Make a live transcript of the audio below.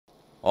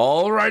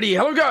Alrighty,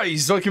 hello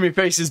guys, welcome your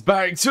faces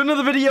back to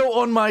another video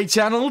on my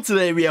channel.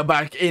 Today we are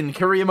back in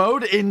career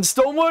mode in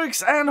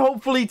Stormworks, and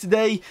hopefully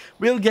today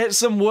we'll get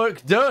some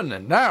work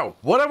done. Now,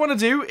 what I want to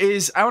do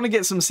is I want to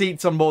get some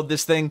seats on board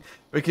this thing,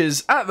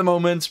 because at the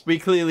moment we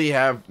clearly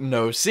have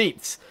no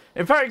seats.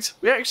 In fact,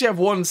 we actually have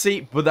one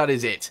seat, but that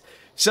is it.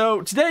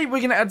 So today we're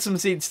going to add some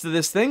seats to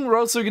this thing. We're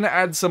also going to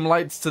add some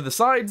lights to the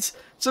sides,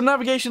 some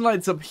navigation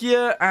lights up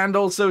here, and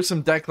also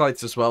some deck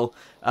lights as well,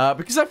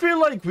 because I feel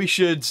like we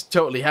should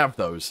totally have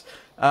those.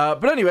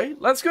 But anyway,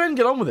 let's go ahead and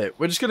get on with it.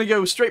 We're just going to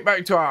go straight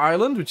back to our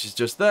island, which is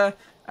just there,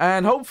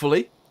 and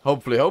hopefully, we'll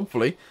be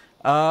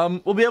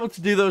able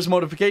to do those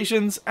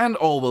modifications, and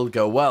all will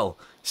go well.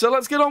 So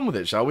let's get on with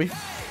it, shall we?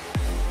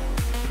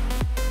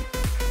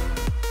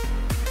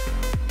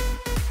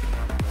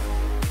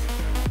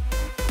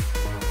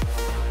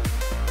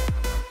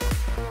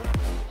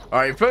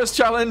 Alright, first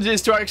challenge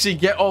is to actually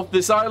get off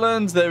this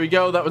island. There we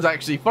go, that was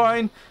actually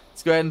fine.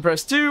 Let's go ahead and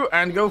press 2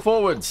 and go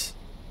forwards.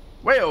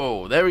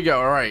 Whoa, there we go.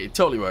 Alright, it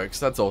totally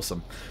works. That's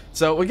awesome.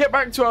 So we'll get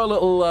back to our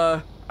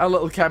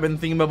little cabin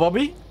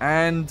thingamabobby,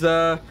 and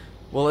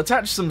we'll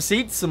attach some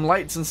seats, some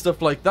lights and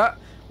stuff like that.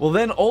 We'll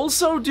then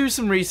also do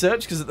some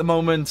research, because at the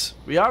moment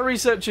we are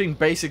researching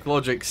basic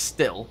logic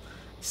still.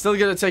 Still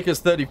going to take us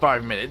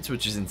 35 minutes,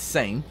 which is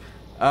insane.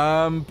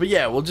 But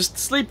yeah, we'll just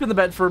sleep in the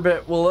bed for a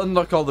bit, we'll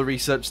unlock all the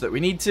research that we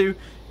need to,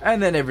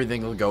 and then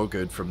everything will go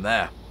good from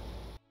there.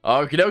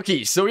 Okie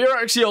dokie, so we are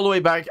actually all the way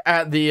back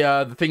at the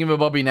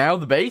thingamabobby now,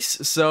 the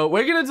base, so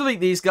we're going to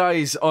delete these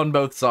guys on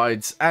both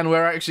sides, and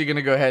we're actually going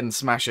to go ahead and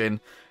smash in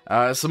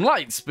some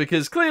lights,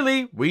 because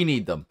clearly we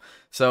need them.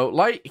 So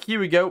light, here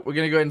we go, we're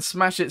going to go ahead and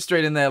smash it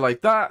straight in there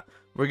like that.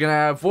 We're going to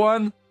have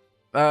one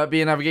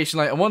be a navigation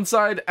light on one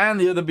side, and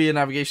the other be a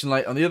navigation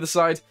light on the other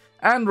side.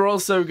 And we're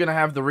also going to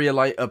have the rear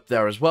light up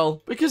there as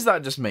well, because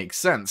that just makes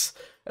sense.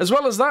 As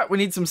well as that, we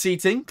need some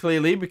seating,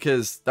 clearly,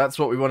 because that's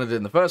what we wanted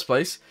in the first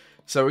place.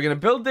 So we're going to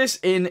build this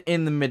in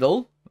the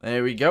middle.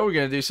 There we go. We're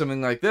going to do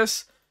something like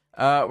this.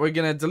 We're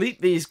going to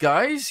delete these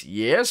guys.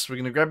 Yes, we're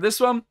going to grab this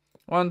one.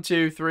 1,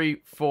 2,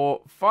 3,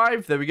 4,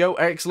 5. There we go.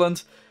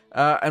 Excellent.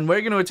 And we're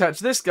going to attach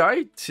this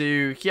guy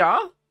to here,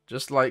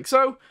 just like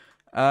so.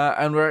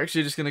 And we're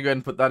actually just going to go ahead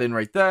and put that in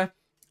right there.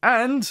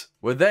 And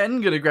we're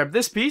then going to grab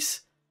this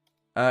piece.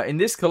 In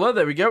this color,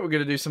 there we go, we're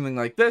going to do something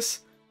like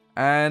this,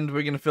 and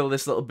we're going to fill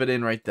this little bit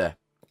in right there.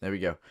 There we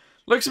go.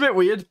 Looks a bit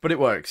weird, but it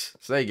works.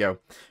 So there you go.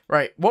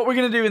 Right, what we're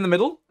going to do in the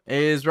middle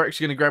is we're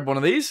actually going to grab one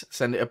of these,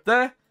 send it up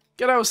there,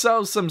 get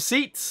ourselves some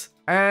seats,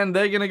 and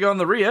they're going to go on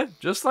the rear,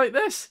 just like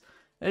this.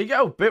 There you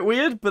go. Bit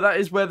weird, but that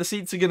is where the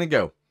seats are going to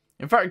go.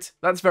 In fact,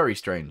 that's very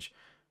strange.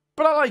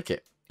 But I like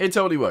it. It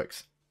totally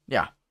works.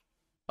 Yeah.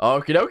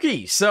 Okie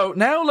dokie, so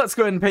now let's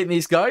go ahead and paint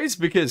these guys,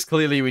 because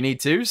clearly we need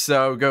to.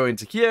 So go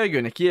into here, go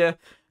into here.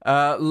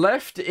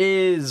 Left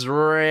is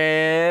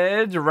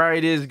red,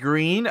 right is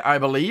green, I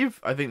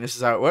believe. I think this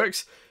is how it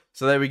works.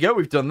 So there we go,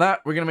 we've done that.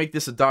 We're going to make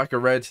this a darker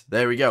red.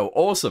 There we go,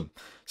 awesome.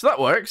 So that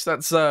works,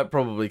 that's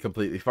probably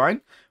completely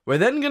fine. We're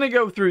then going to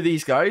go through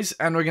these guys,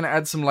 and we're going to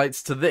add some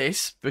lights to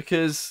this,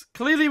 because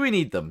clearly we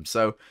need them.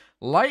 So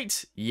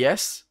light,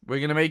 yes, we're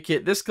going to make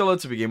it this color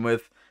to begin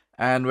with.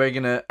 And we're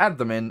going to add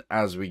them in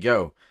as we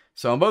go.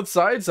 So on both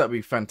sides, that'd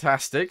be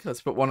fantastic. Let's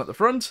put one at the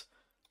front.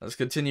 Let's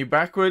continue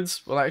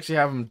backwards. We'll actually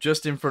have them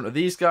just in front of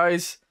these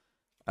guys.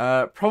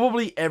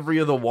 Probably every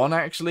other one,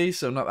 actually.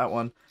 So not that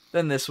one,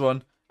 then this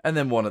one, and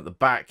then one at the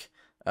back.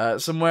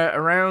 Somewhere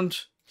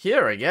around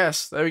here, I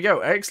guess. There we go.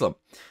 Excellent.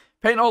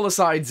 Paint all the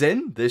sides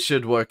in. This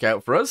should work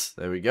out for us.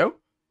 There we go.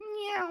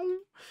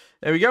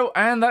 There we go.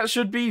 And that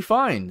should be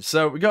fine.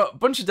 So we got a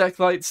bunch of deck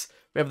lights.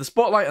 We have the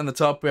spotlight on the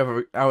top, we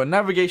have our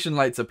navigation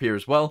lights up here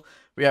as well.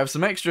 We have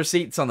some extra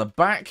seats on the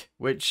back,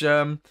 which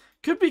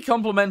could be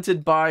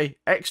complemented by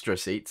extra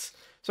seats.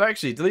 So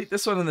actually, delete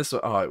this one and this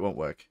one. Oh, it won't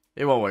work.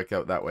 It won't work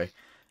out that way.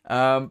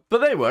 But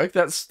they work,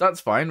 that's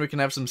fine. We can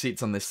have some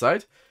seats on this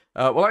side.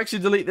 We'll actually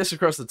delete this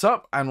across the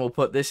top, and we'll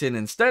put this in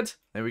instead.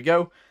 There we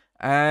go.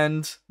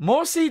 And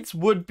more seats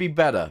would be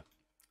better.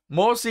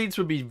 More seats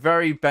would be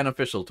very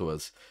beneficial to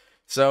us.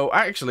 So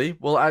actually,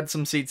 we'll add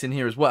some seats in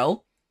here as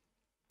well.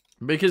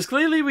 Because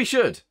clearly we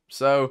should.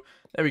 So,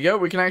 there we go.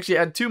 We can actually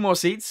add 2 more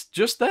seats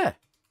just there.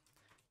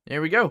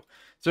 Here we go.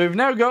 So we've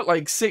now got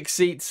like 6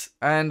 seats,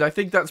 and I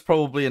think that's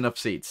probably enough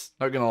seats.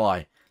 Not gonna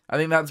lie. I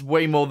think that's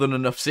way more than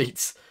enough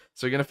seats.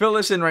 So we're gonna fill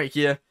this in right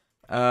here.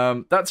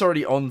 That's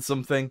already on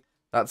something.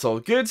 That's all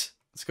good.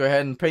 Let's go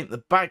ahead and paint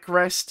the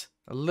backrest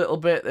a little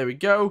bit. There we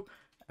go.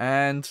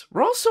 And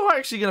we're also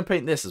actually gonna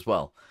paint this as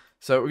well.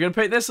 So we're gonna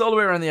paint this all the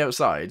way around the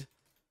outside,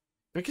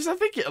 because I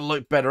think it'll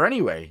look better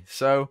anyway.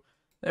 So,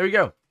 there we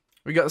go.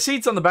 We got the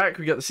seats on the back,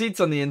 we got the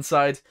seats on the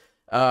inside,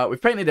 we've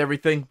painted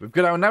everything, we've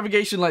got our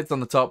navigation lights on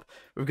the top,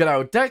 we've got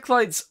our deck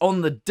lights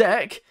on the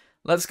deck.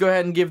 Let's go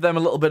ahead and give them a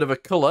little bit of a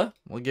colour.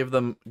 We'll give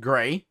them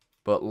grey,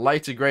 but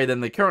lighter grey than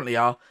they currently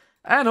are,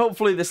 and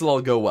hopefully this will all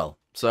go well.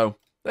 So,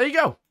 there you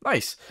go,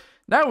 nice.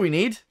 Now we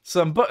need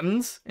some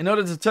buttons in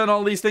order to turn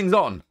all these things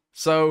on.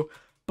 So,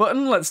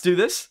 button, let's do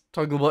this,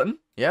 toggle button,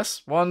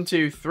 yes, 1,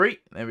 2, 3,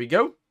 there we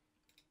go.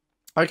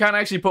 I can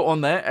actually put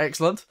one there.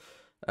 Excellent.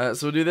 So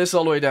we'll do this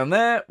all the way down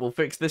there. We'll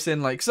fix this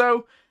in like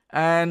so.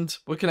 And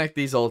we'll connect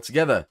these all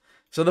together.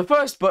 So the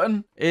first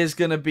button is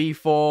going to be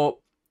for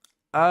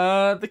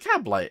the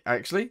cab light,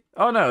 actually.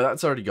 Oh, no,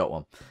 that's already got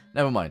one.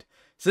 Never mind.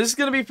 So this is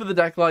going to be for the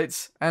deck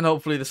lights. And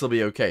hopefully this will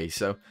be okay.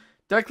 So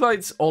deck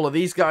lights, all of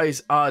these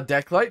guys are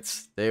deck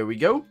lights. There we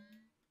go.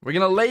 We're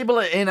going to label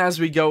it in as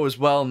we go as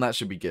well. And that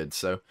should be good.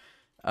 So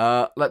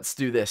let's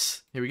do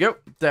this. Here we go.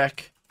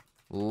 Deck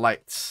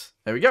lights.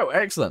 There we go.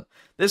 Excellent.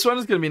 This one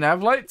is going to be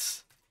nav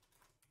lights.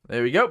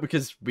 There we go,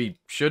 because we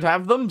should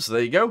have them, so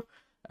there you go.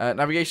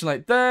 Navigation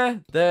light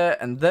there, there,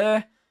 and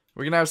there.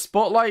 We're going to have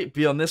spotlight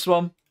be on this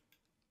one.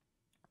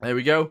 There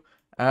we go.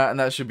 And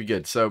that should be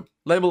good. So,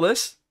 label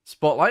this,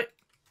 spotlight.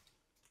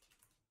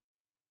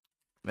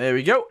 There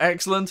we go,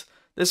 excellent.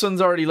 This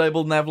one's already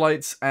labeled nav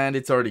lights, and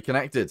it's already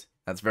connected.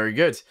 That's very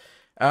good.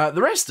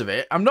 The rest of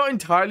it, I'm not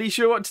entirely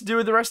sure what to do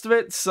with the rest of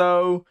it,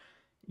 so,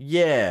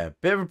 yeah,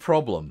 bit of a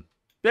problem.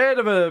 Bit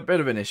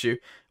of an issue.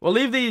 We'll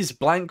leave these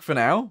blank for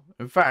now.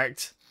 In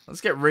fact,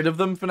 let's get rid of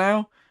them for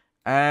now.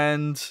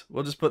 And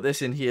we'll just put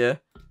this in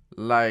here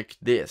like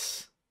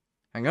this.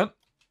 Hang on.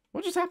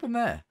 What just happened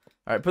there?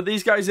 Alright, put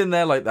these guys in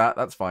there like that.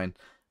 That's fine.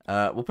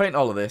 We'll paint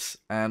all of this.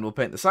 And we'll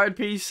paint the side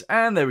piece.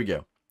 And there we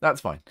go.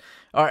 That's fine.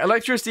 Alright,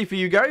 electricity for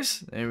you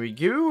guys. There we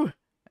go.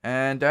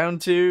 And down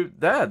to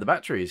there, the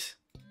batteries.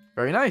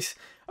 Very nice.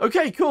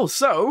 Okay, cool.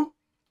 So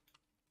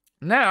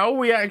now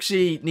we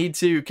actually need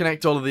to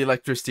connect all of the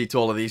electricity to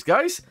all of these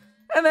guys.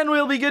 And then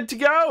we'll be good to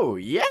go.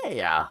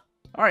 Yeah.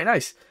 Alright,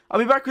 nice. I'll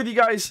be back with you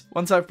guys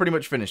once I've pretty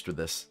much finished with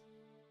this.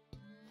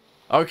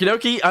 Okie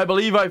dokie, I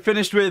believe I've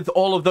finished with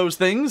all of those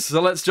things. So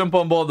let's jump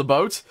on board the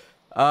boat.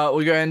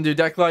 We'll go ahead and do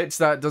deck lights.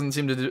 That doesn't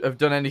seem to have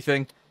done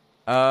anything.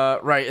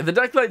 Right, the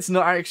deck light's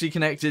not actually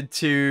connected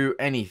to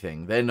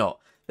anything. They're not.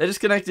 They're just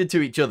connected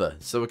to each other.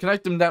 So we'll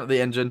connect them down to the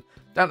engine,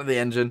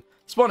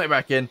 spawn it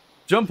back in,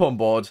 jump on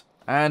board,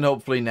 and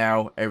hopefully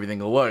now everything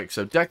will work.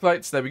 So deck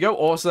lights, there we go,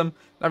 awesome.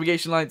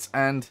 Navigation lights,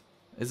 and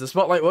is the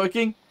spotlight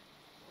working?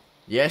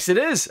 Yes, it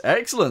is.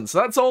 Excellent. So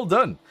that's all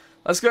done.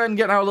 Let's go ahead and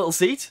get our little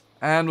seat,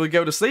 and we'll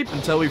go to sleep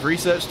until we've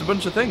researched a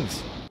bunch of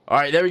things.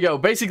 Alright, there we go.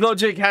 Basic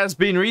logic has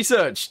been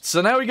researched.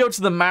 So now we go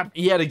to the map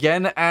yet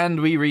again, and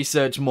we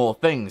research more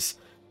things.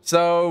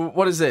 So,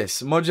 what is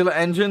this? Modular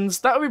engines?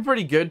 That would be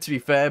pretty good, to be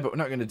fair, but we're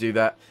not going to do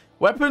that.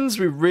 Weapons,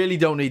 we really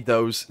don't need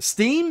those.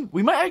 Steam?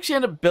 We might actually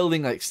end up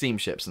building, like,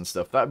 steamships and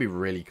stuff. That would be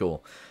really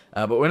cool.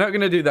 But we're not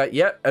going to do that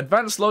yet.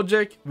 Advanced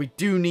logic, we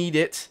do need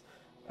it.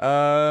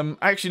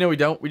 Actually, no, we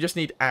don't. We just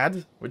need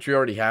add, which we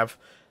already have.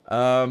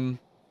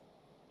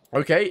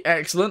 Okay,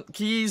 excellent.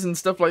 Keys and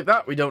stuff like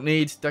that, we don't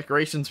need.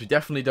 Decorations, we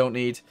definitely don't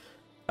need.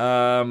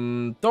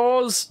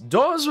 Doors.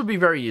 Doors would be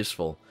very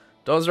useful.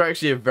 Doors are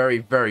actually a very,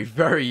 very,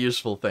 very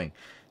useful thing.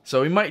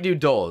 So we might do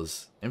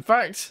doors. In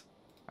fact,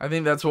 I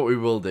think that's what we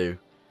will do.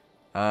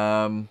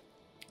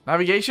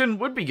 Navigation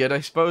would be good,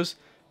 I suppose.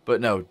 But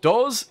no,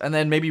 doors and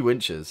then maybe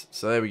winches.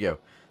 So there we go.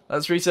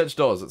 Let's research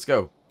doors. Let's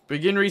go.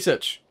 Begin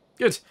research.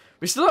 Good.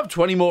 We still have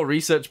 20 more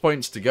research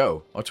points to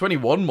go. Or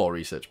 21 more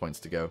research points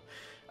to go.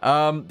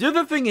 The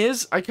other thing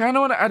is, I kind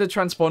of want to add a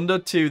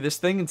transponder to this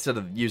thing instead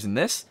of using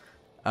this.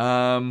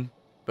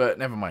 But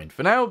never mind.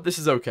 For now, this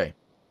is okay.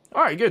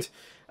 Alright, good.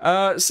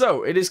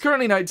 So, it is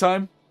currently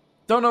nighttime.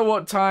 Don't know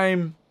what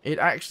time it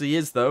actually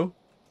is, though.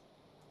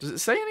 Does it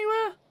say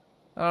anywhere?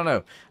 I don't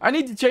know. I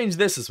need to change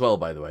this as well,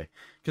 by the way.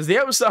 Because the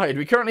outside,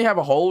 we currently have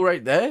a hole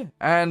right there.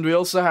 And we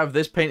also have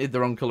this painted the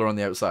wrong color on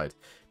the outside.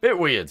 Bit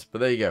weird, but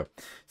there you go.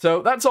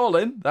 So, that's all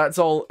in. That's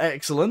all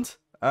excellent.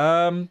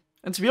 And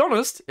to be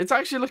honest, it's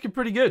actually looking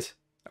pretty good.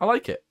 I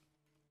like it.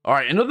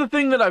 Alright, another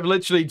thing that I've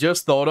literally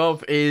just thought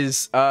of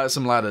is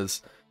some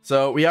ladders.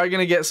 So we are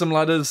going to get some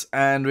ladders,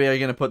 and we are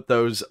going to put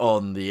those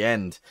on the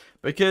end.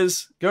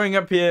 Because going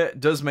up here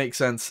does make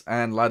sense,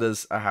 and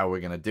ladders are how we're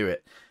going to do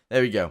it.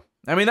 There we go.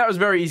 I mean, that was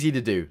very easy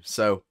to do,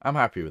 so I'm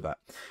happy with that.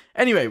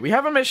 Anyway, we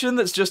have a mission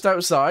that's just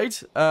outside.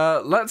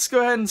 Let's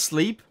go ahead and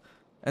sleep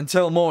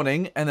until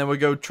morning, and then we'll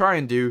go try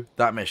and do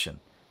that mission.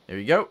 Here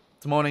we go.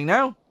 It's morning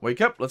now.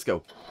 Wake up. Let's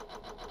go.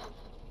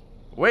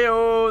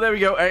 Way-oh, there we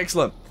go.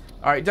 Excellent.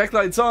 Alright, deck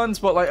lights on,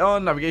 spotlight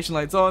on, navigation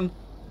lights on.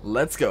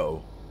 Let's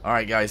go.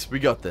 Alright, guys, we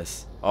got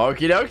this.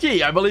 Okie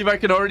dokie. I believe I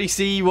can already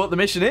see what the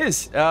mission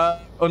is.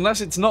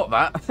 Unless it's not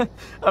that.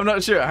 I'm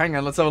not sure. Hang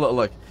on, let's have a little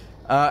look.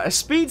 A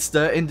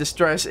speedster in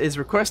distress is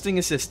requesting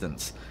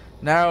assistance.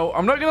 Now,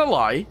 I'm not going to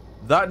lie.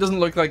 That doesn't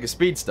look like a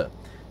speedster.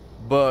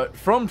 But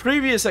from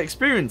previous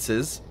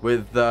experiences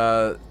with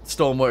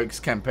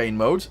Stormworks campaign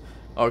mode,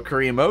 or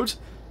career mode,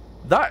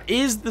 that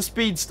is the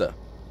speedster.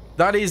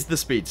 That is the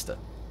speedster.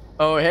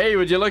 Oh, hey,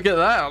 would you look at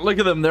that? Look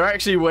at them. They're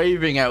actually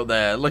waving out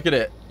there. Look at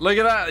it. Look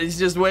at that. He's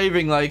just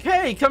waving like,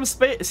 hey, come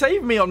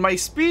save me on my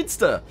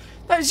speedster.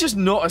 That is just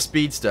not a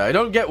speedster. I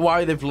don't get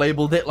why they've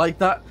labeled it like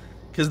that.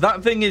 Because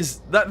that thing is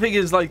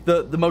like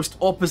the most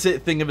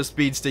opposite thing of a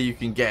speedster you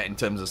can get in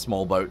terms of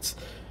small boats.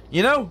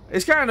 You know?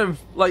 It's kind of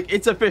like,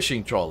 it's a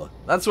fishing trawler.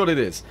 That's what it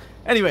is.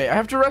 Anyway, I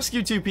have to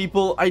rescue 2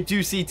 people. I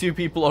do see 2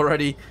 people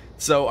already.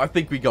 So I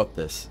think we got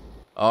this.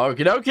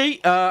 Okie dokie.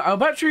 Our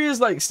battery is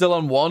like still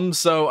on 1,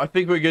 so I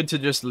think we're good to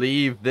just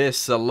leave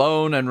this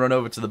alone and run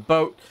over to the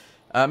boat.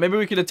 Maybe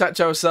we could attach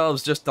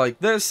ourselves just like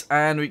this,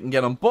 and we can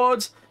get on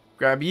board.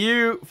 Grab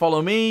you,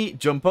 follow me,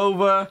 jump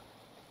over.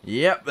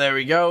 Yep, there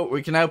we go.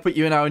 We can now put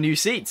you in our new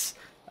seats.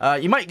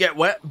 You might get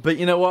wet, but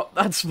you know what?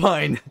 That's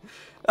fine.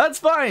 That's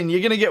fine.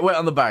 You're going to get wet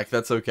on the back.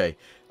 That's okay.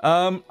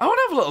 I want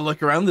to have a little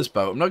look around this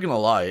boat. I'm not going to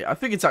lie. I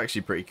think it's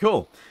actually pretty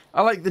cool.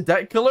 I like the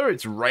deck color.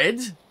 It's red.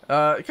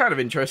 Kind of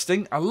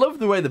interesting. I love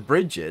the way the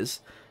bridge is.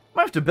 I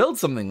might have to build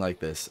something like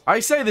this. I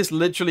say this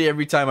literally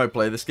every time I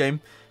play this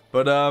game.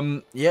 But,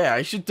 yeah,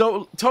 I should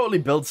totally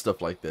build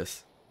stuff like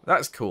this.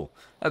 That's cool.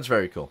 That's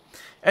very cool.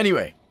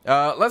 Anyway,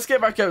 let's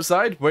get back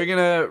outside. We're going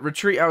to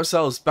retreat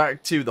ourselves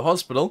back to the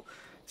hospital.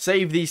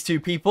 Save these 2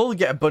 people.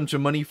 Get a bunch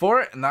of money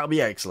for it. And that'll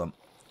be excellent.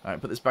 Alright,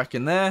 put this back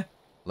in there.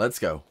 Let's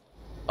go.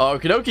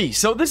 Okie dokie.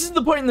 So this is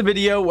the point in the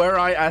video where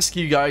I ask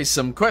you guys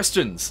some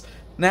questions.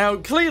 Now,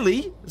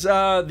 clearly,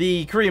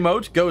 the career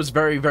mode goes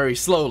very, very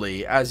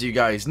slowly, as you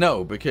guys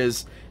know,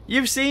 because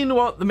you've seen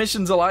what the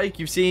missions are like.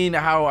 You've seen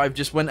how I've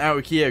just went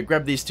out here,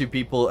 grabbed these 2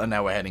 people, and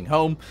now we're heading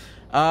home.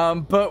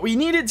 But we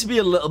need it to be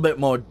a little bit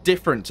more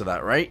different to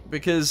that, right?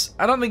 Because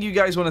I don't think you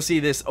guys want to see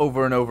this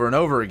over and over and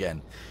over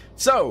again.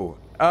 So,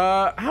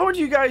 how would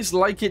you guys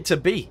like it to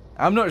be?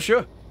 I'm not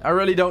sure. I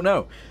really don't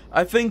know.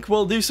 I think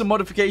we'll do some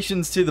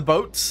modifications to the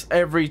boats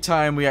every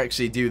time we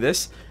actually do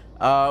this.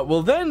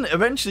 We'll then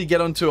eventually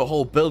get onto a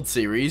whole build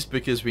series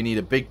because we need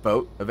a big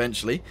boat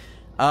eventually.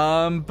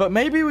 But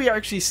maybe we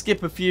actually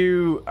skip a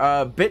few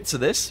bits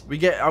of this. We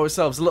get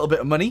ourselves a little bit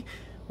of money.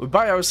 We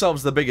buy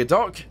ourselves the bigger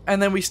dock,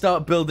 and then we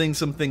start building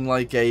something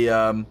like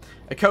a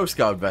Coast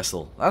Guard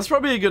vessel. That's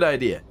probably a good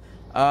idea.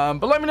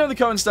 But let me know in the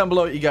comments down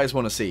below what you guys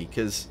want to see,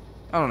 because,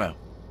 I don't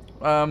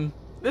know.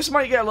 This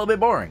might get a little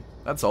bit boring,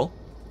 that's all.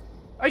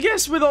 I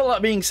guess with all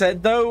that being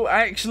said, though,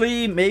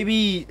 actually,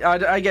 maybe,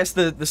 I guess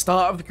the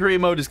start of the career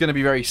mode is going to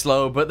be very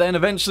slow, but then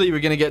eventually we're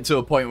going to get to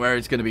a point where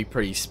it's going to be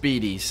pretty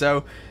speedy,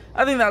 so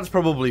I think that's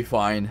probably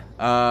fine.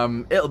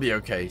 It'll be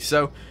okay.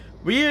 So,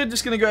 we're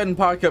just going to go ahead and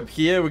park up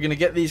here. We're going to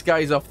get these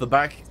guys off the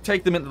back,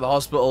 take them into the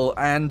hospital,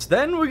 and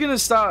then we're going to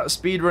start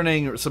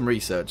speedrunning some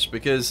research,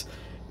 because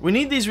we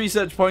need these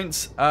research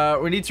points.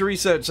 We need to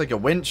research, like, a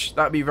winch.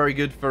 That'd be very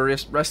good for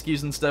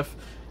rescues and stuff.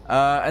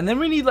 And then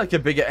we need like a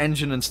bigger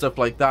engine and stuff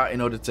like that in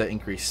order to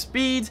increase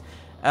speed.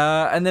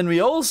 And then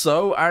we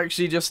also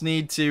actually just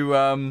need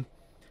to,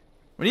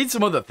 we need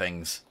some other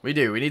things. We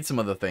need some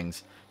other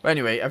things. But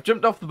anyway, I've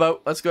jumped off the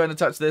boat. Let's go ahead and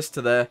attach this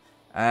to there.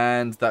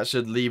 And that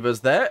should leave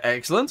us there.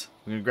 Excellent.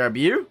 We're going to grab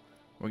you.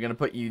 We're going to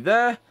put you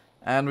there.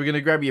 And we're going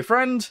to grab your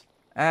friend.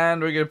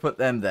 And we're going to put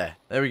them there.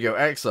 There we go.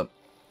 Excellent.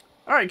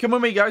 Alright, come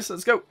with me, guys.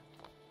 Let's go.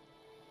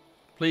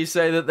 Please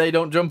say that they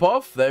don't jump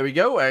off. There we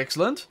go.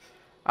 Excellent.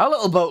 Our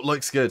little boat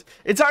looks good.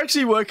 It's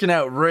actually working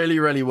out really,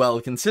 really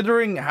well,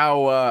 considering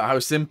how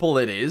simple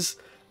it is.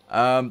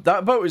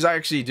 That boat is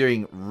actually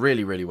doing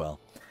really, really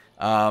well.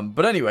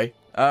 But anyway,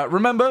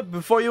 remember,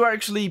 before you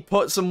actually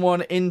put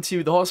someone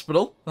into the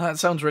hospital, that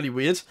sounds really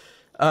weird,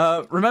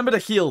 remember to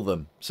heal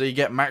them, so you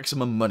get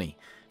maximum money.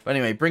 But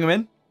anyway, bring them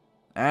in.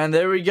 And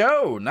there we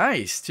go.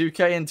 Nice.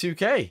 2K and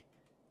 2K.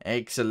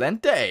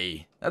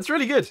 Excelente. That's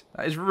really good.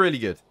 That is really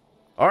good.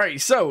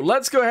 Alright, so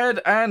let's go ahead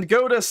and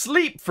go to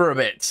sleep for a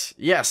bit.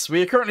 Yes,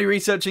 we are currently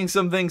researching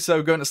something,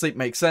 so going to sleep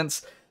makes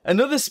sense.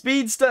 Another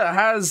speedster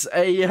has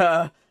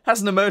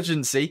an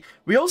emergency.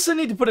 We also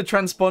need to put a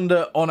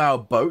transponder on our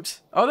boat.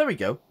 Oh, there we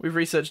go. We've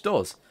researched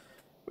doors.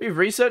 We've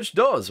researched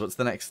doors. What's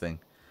the next thing?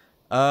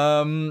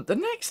 The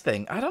next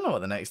thing? I don't know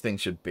what the next thing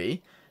should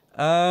be.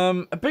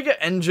 A bigger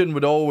engine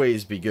would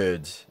always be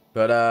good,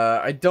 but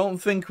I don't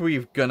think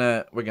we're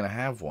gonna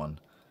have one.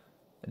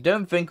 I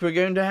don't think we're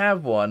going to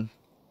have one.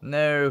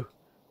 No.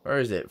 Where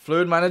is it?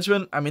 Fluid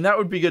management? I mean, that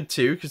would be good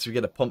too, because we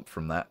get a pump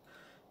from that.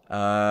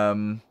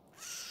 Modular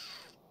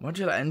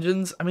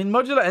engines? I mean,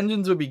 modular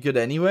engines would be good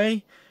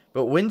anyway,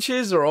 but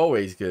winches are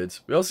always good.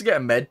 We also get a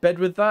med bed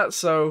with that,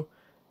 so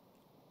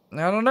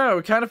I don't know.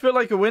 I kind of feel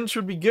like a winch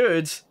would be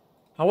good.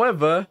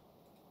 However,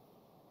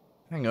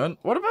 hang on.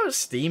 What about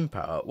steam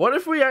power? What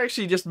if we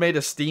actually just made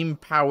a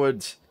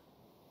steam-powered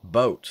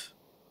boat?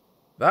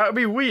 That would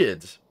be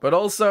weird, but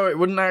also it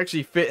wouldn't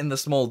actually fit in the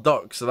small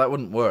dock, so that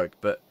wouldn't work.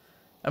 But,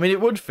 I mean, it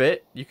would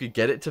fit. You could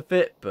get it to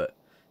fit, but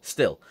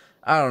still.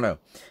 I don't know.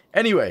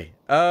 Anyway,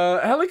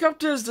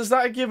 helicopters, does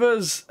that give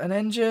us an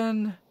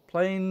engine?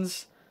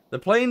 Planes? The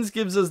planes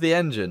gives us the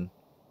engine.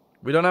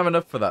 We don't have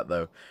enough for that,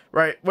 though.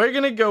 Right, we're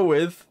going to go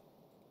with...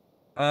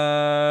 what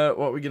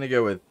are we going to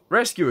go with?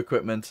 Rescue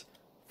equipment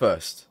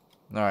first.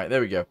 Alright,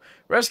 there we go.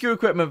 Rescue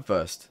equipment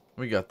first.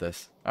 We got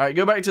this. Alright,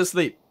 go back to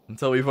sleep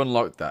until we've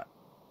unlocked that.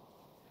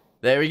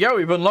 There we go,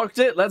 we've unlocked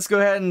it. Let's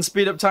go ahead and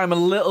speed up time a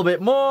little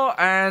bit more,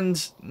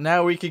 and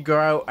now we could go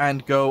out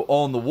and go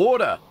on the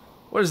water.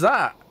 What is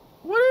that?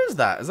 What is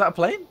that? Is that a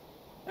plane?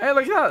 Hey,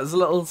 look at that. There's a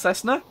little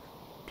Cessna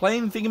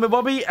plane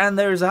thingamabobby, and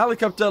there is a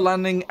helicopter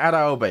landing at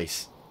our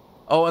base.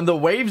 Oh, and the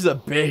waves are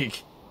big.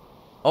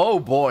 Oh,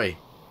 boy.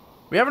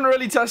 We haven't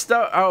really tested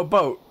out our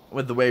boat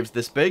with the waves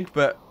this big,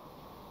 but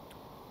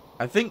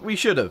I think we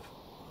should have.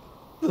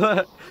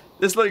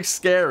 This looks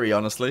scary,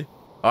 honestly.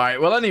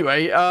 Alright, well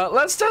anyway,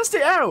 let's test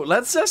it out.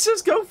 Let's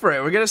just go for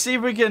it. We're gonna see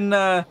if we can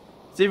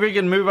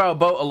move our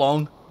boat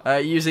along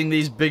using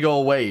these big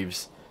old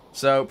waves.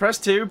 So press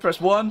 2,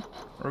 press 1,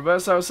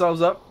 reverse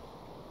ourselves up.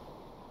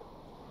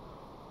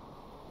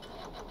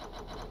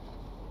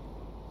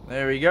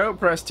 There we go,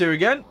 press 2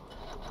 again.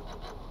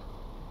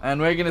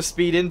 And we're gonna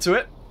speed into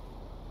it.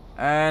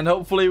 And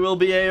hopefully we'll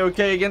be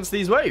a-okay against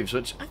these waves,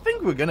 which I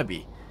think we're gonna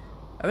be.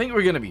 I think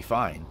we're gonna be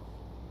fine.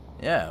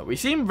 Yeah, we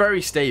seem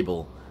very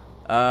stable.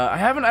 I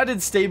haven't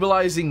added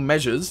stabilizing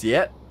measures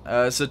yet,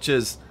 such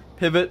as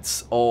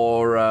pivots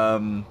or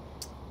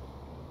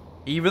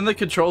even the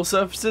control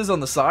surfaces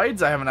on the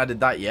sides. I haven't added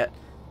that yet.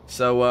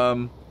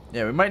 So,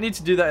 yeah, we might need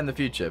to do that in the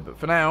future. But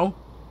for now,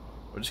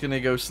 we're just going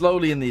to go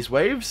slowly in these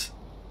waves.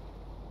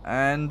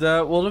 And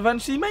we'll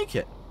eventually make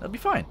it. That'll be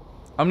fine.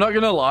 I'm not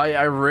going to lie.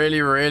 I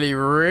really want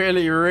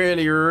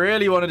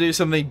to do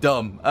something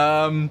dumb.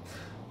 I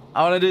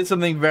want to do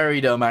something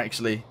very dumb,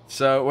 actually.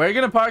 So, we're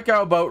going to park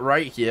our boat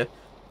right here.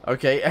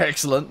 Okay,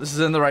 excellent. This is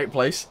in the right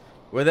place.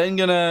 We're then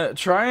going to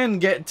try and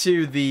get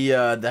to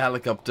the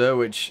helicopter,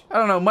 which, I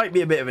don't know, might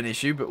be a bit of an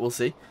issue, but we'll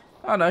see.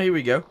 Oh, no, here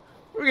we go.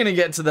 We're going to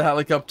get to the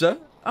helicopter.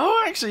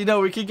 Oh, actually, no,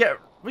 we can...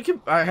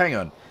 hang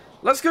on.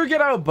 Let's go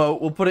get our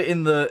boat. We'll put it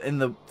in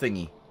the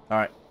thingy. All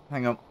right,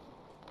 hang on.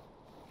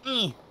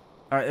 All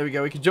right, there we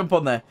go. We can jump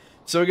on there.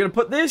 So we're going to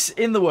put this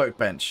in the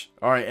workbench.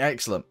 All right,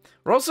 excellent.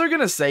 We're also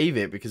going to save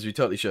it because we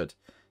totally should.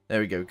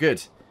 There we go.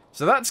 Good.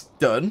 So that's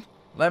done.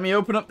 Let me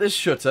open up this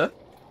shutter.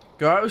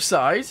 Go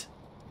outside.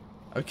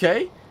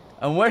 Okay.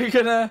 And we're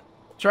going to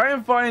try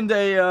and find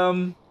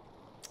a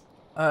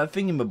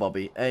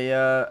thingamabobby.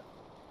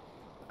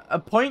 A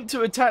point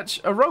to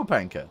attach a rope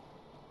anchor.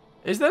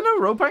 Is there no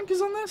rope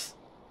anchors on this?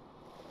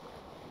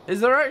 Is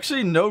there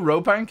actually no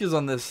rope anchors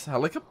on this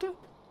helicopter?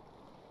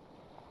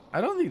 I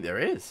don't think there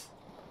is.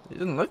 It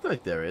doesn't look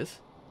like there is.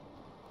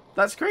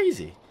 That's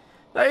crazy.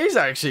 That is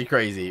actually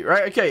crazy.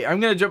 Right, okay, I'm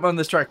going to jump on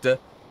this tractor.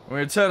 I'm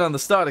going to turn on the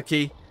starter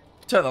key.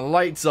 Turn the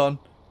lights on.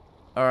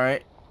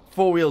 Alright.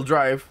 4-wheel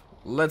drive.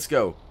 Let's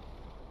go.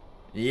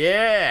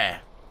 Yeah!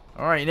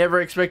 Alright, you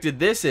never expected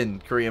this in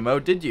career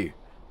mode, did you?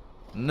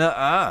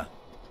 Nuh-uh.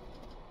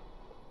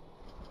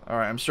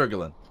 Alright, I'm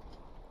struggling.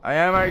 I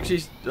am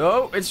actually...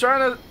 Oh, it's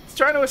trying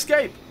to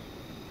escape.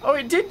 Oh,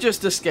 it did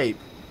just escape.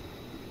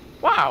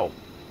 Wow.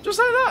 Just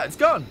like that, it's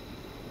gone.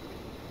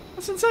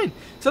 That's insane.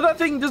 So that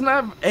thing doesn't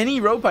have any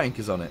rope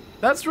anchors on it.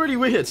 That's really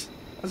weird.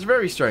 That's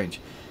very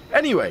strange.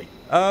 Anyway,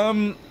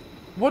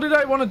 what did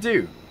I want to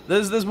do?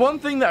 There's one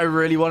thing that I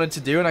really wanted to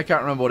do, and I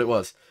can't remember what it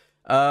was.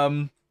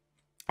 Oh,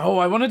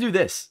 I want to do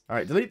this. All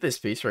right, delete this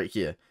piece right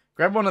here.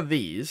 Grab one of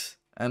these,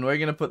 and we're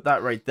going to put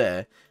that right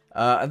there.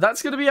 And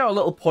that's going to be our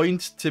little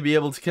point to be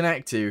able to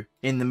connect to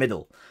in the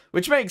middle,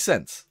 which makes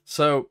sense.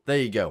 So there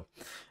you go.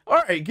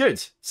 All right,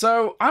 good.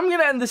 So I'm going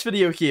to end this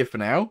video here for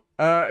now.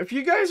 If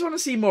you guys want to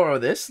see more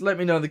of this, let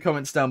me know in the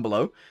comments down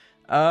below.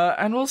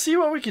 And we'll see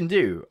what we can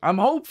do. I'm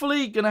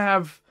hopefully going to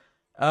have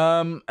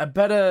a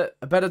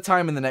better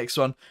time in the next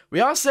one. We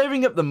are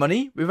saving up the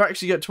money. We've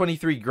actually got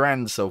 23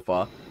 grand so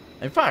far.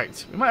 In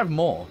fact, we might have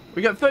more.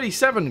 We got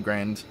 37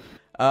 grand.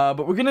 But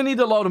we're going to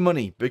need a lot of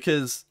money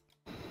because...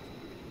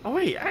 Oh,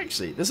 wait,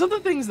 actually, there's other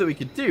things that we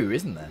could do,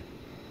 isn't there?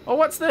 Oh,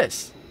 what's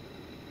this?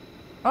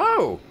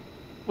 Oh,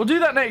 we'll do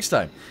that next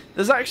time.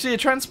 There's actually a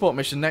transport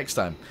mission next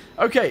time.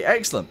 Okay,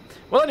 excellent.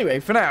 Well,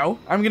 anyway, for now,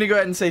 I'm going to go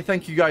ahead and say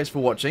thank you guys for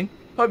watching.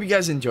 Hope you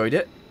guys enjoyed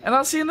it, and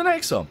I'll see you in the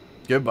next one.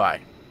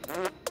 Goodbye.